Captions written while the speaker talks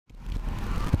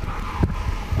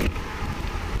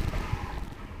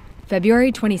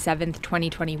February 27,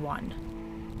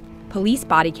 2021. Police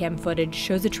body cam footage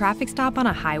shows a traffic stop on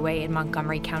a highway in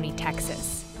Montgomery County,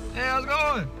 Texas. Hey, how's it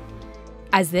going?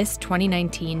 As this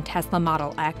 2019 Tesla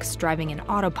Model X driving in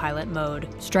autopilot mode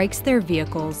strikes their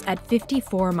vehicles at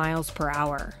 54 miles per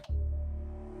hour,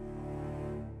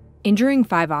 injuring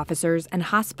 5 officers and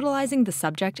hospitalizing the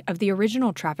subject of the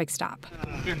original traffic stop.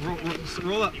 Here,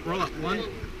 roll up.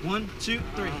 1, 2,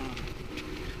 3.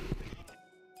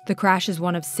 The crash is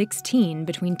one of 16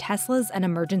 between Teslas and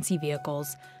emergency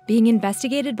vehicles being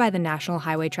investigated by the National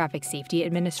Highway Traffic Safety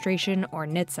Administration, or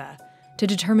NHTSA, to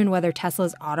determine whether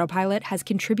Tesla's Autopilot has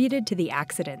contributed to the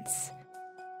accidents.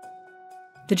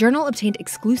 The Journal obtained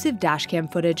exclusive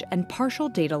dashcam footage and partial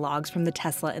data logs from the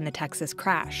Tesla in the Texas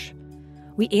crash.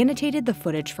 We annotated the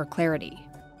footage for clarity.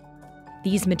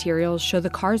 These materials show the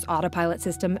car's autopilot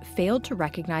system failed to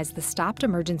recognize the stopped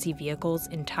emergency vehicles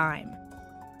in time.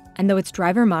 And though its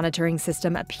driver monitoring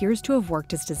system appears to have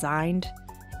worked as designed,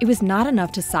 it was not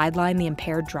enough to sideline the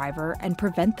impaired driver and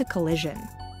prevent the collision.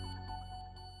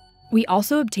 We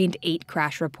also obtained 8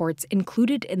 crash reports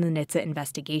included in the NHTSA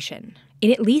investigation.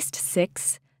 In at least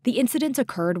 6, the incidents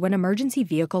occurred when emergency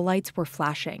vehicle lights were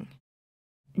flashing.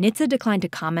 NHTSA declined to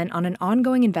comment on an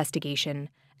ongoing investigation,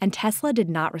 and Tesla did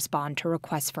not respond to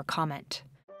requests for comment.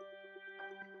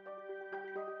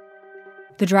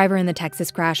 The driver in the Texas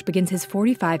crash begins his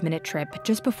 45-minute trip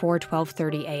just before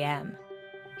 12:30 a.m.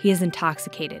 He is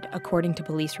intoxicated, according to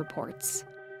police reports.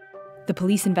 The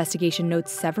police investigation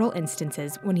notes several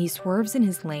instances when he swerves in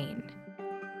his lane.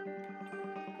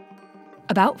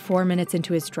 About 4 minutes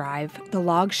into his drive, the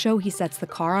logs show he sets the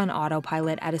car on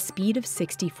autopilot at a speed of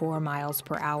 64 miles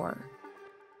per hour.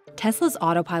 Tesla's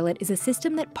Autopilot is a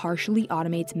system that partially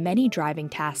automates many driving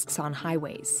tasks on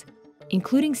highways,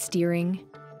 including steering,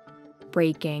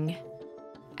 braking,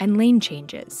 and lane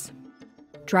changes.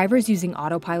 Drivers using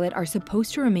Autopilot are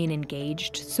supposed to remain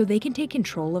engaged so they can take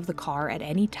control of the car at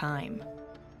any time.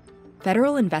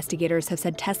 Federal investigators have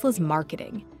said Tesla's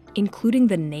marketing, including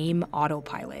the name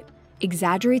Autopilot,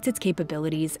 exaggerates its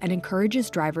capabilities and encourages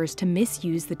drivers to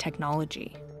misuse the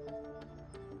technology.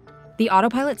 The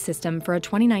Autopilot system for a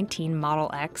 2019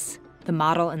 Model X, the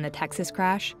model in the Texas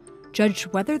crash,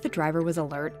 judged whether the driver was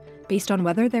alert based on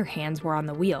whether their hands were on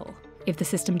the wheel. If the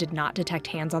system did not detect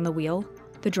hands on the wheel,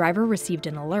 the driver received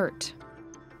an alert.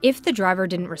 If the driver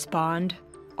didn't respond,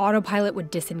 Autopilot would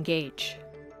disengage.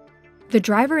 The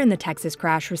driver in the Texas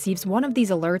crash receives one of these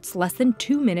alerts less than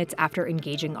 2 minutes after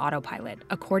engaging Autopilot,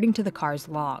 according to the car's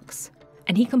logs.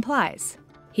 And he complies.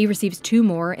 He receives 2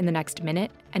 more in the next minute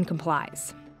and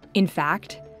complies. In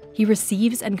fact, he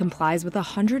receives and complies with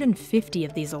 150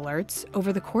 of these alerts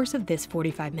over the course of this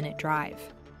 45-minute drive.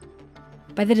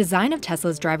 By the design of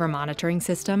Tesla's driver monitoring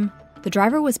system, the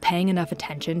driver was paying enough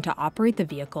attention to operate the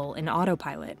vehicle in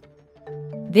autopilot.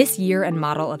 This year and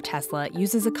model of Tesla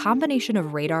uses a combination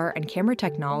of radar and camera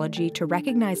technology to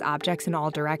recognize objects in all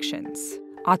directions.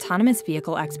 Autonomous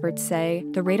vehicle experts say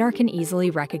the radar can easily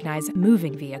recognize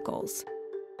moving vehicles,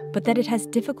 but that it has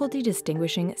difficulty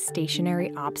distinguishing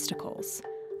stationary obstacles,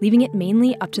 leaving it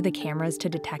mainly up to the cameras to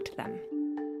detect them.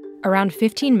 Around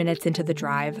 15 minutes into the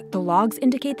drive, the logs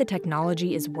indicate the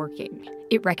technology is working.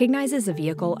 It recognizes a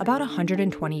vehicle about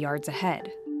 120 yards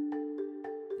ahead.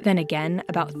 Then again,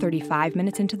 about 35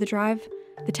 minutes into the drive,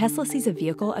 the Tesla sees a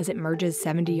vehicle as it merges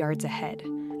 70 yards ahead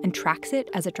and tracks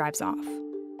it as it drives off.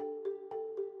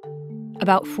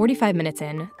 About 45 minutes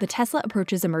in, the Tesla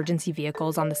approaches emergency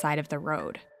vehicles on the side of the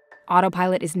road.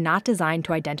 Autopilot is not designed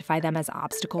to identify them as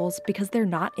obstacles because they're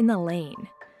not in the lane.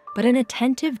 But an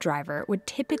attentive driver would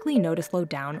typically know to slow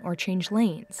down or change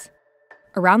lanes.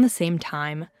 Around the same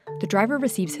time, the driver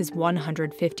receives his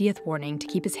 150th warning to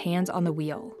keep his hands on the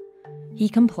wheel. He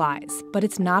complies, but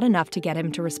it's not enough to get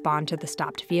him to respond to the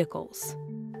stopped vehicles.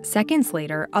 Seconds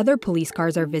later, other police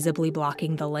cars are visibly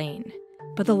blocking the lane,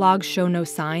 but the logs show no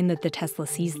sign that the Tesla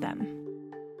sees them.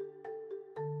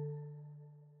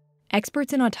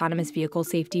 Experts in autonomous vehicle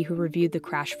safety who reviewed the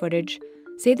crash footage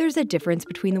say there's a difference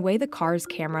between the way the car's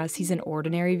camera sees an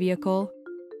ordinary vehicle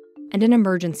and an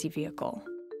emergency vehicle.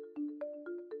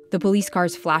 The police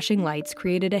car's flashing lights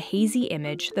created a hazy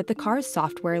image that the car's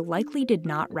software likely did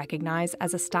not recognize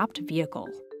as a stopped vehicle.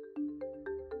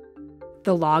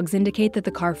 The logs indicate that the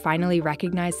car finally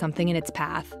recognized something in its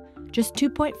path, just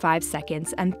 2.5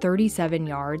 seconds and 37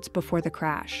 yards before the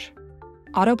crash.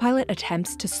 Autopilot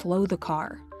attempts to slow the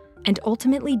car and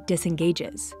ultimately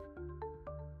disengages.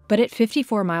 But at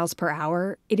 54 miles per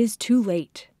hour, it is too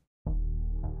late.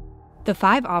 The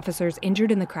 5 officers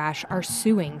injured in the crash are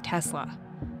suing Tesla,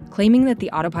 claiming that the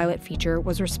autopilot feature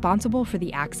was responsible for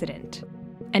the accident.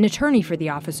 An attorney for the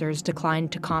officers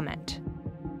declined to comment.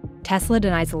 Tesla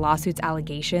denies the lawsuit's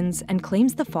allegations and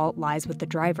claims the fault lies with the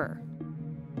driver.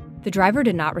 The driver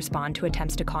did not respond to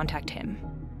attempts to contact him.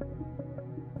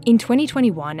 In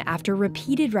 2021, after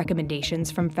repeated recommendations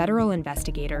from federal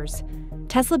investigators,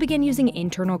 Tesla began using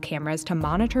internal cameras to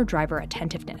monitor driver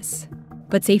attentiveness.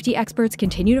 But safety experts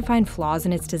continue to find flaws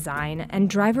in its design, and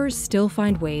drivers still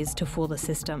find ways to fool the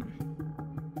system.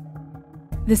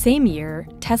 The same year,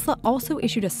 Tesla also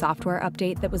issued a software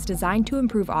update that was designed to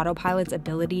improve Autopilot's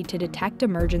ability to detect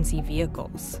emergency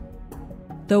vehicles.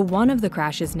 Though one of the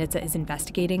crashes NHTSA is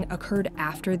investigating occurred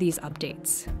after these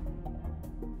updates.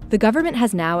 The government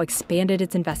has now expanded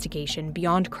its investigation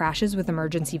beyond crashes with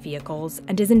emergency vehicles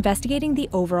and is investigating the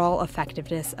overall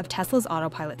effectiveness of Tesla's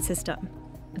Autopilot system.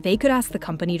 They could ask the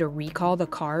company to recall the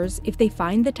cars if they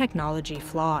find the technology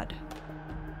flawed.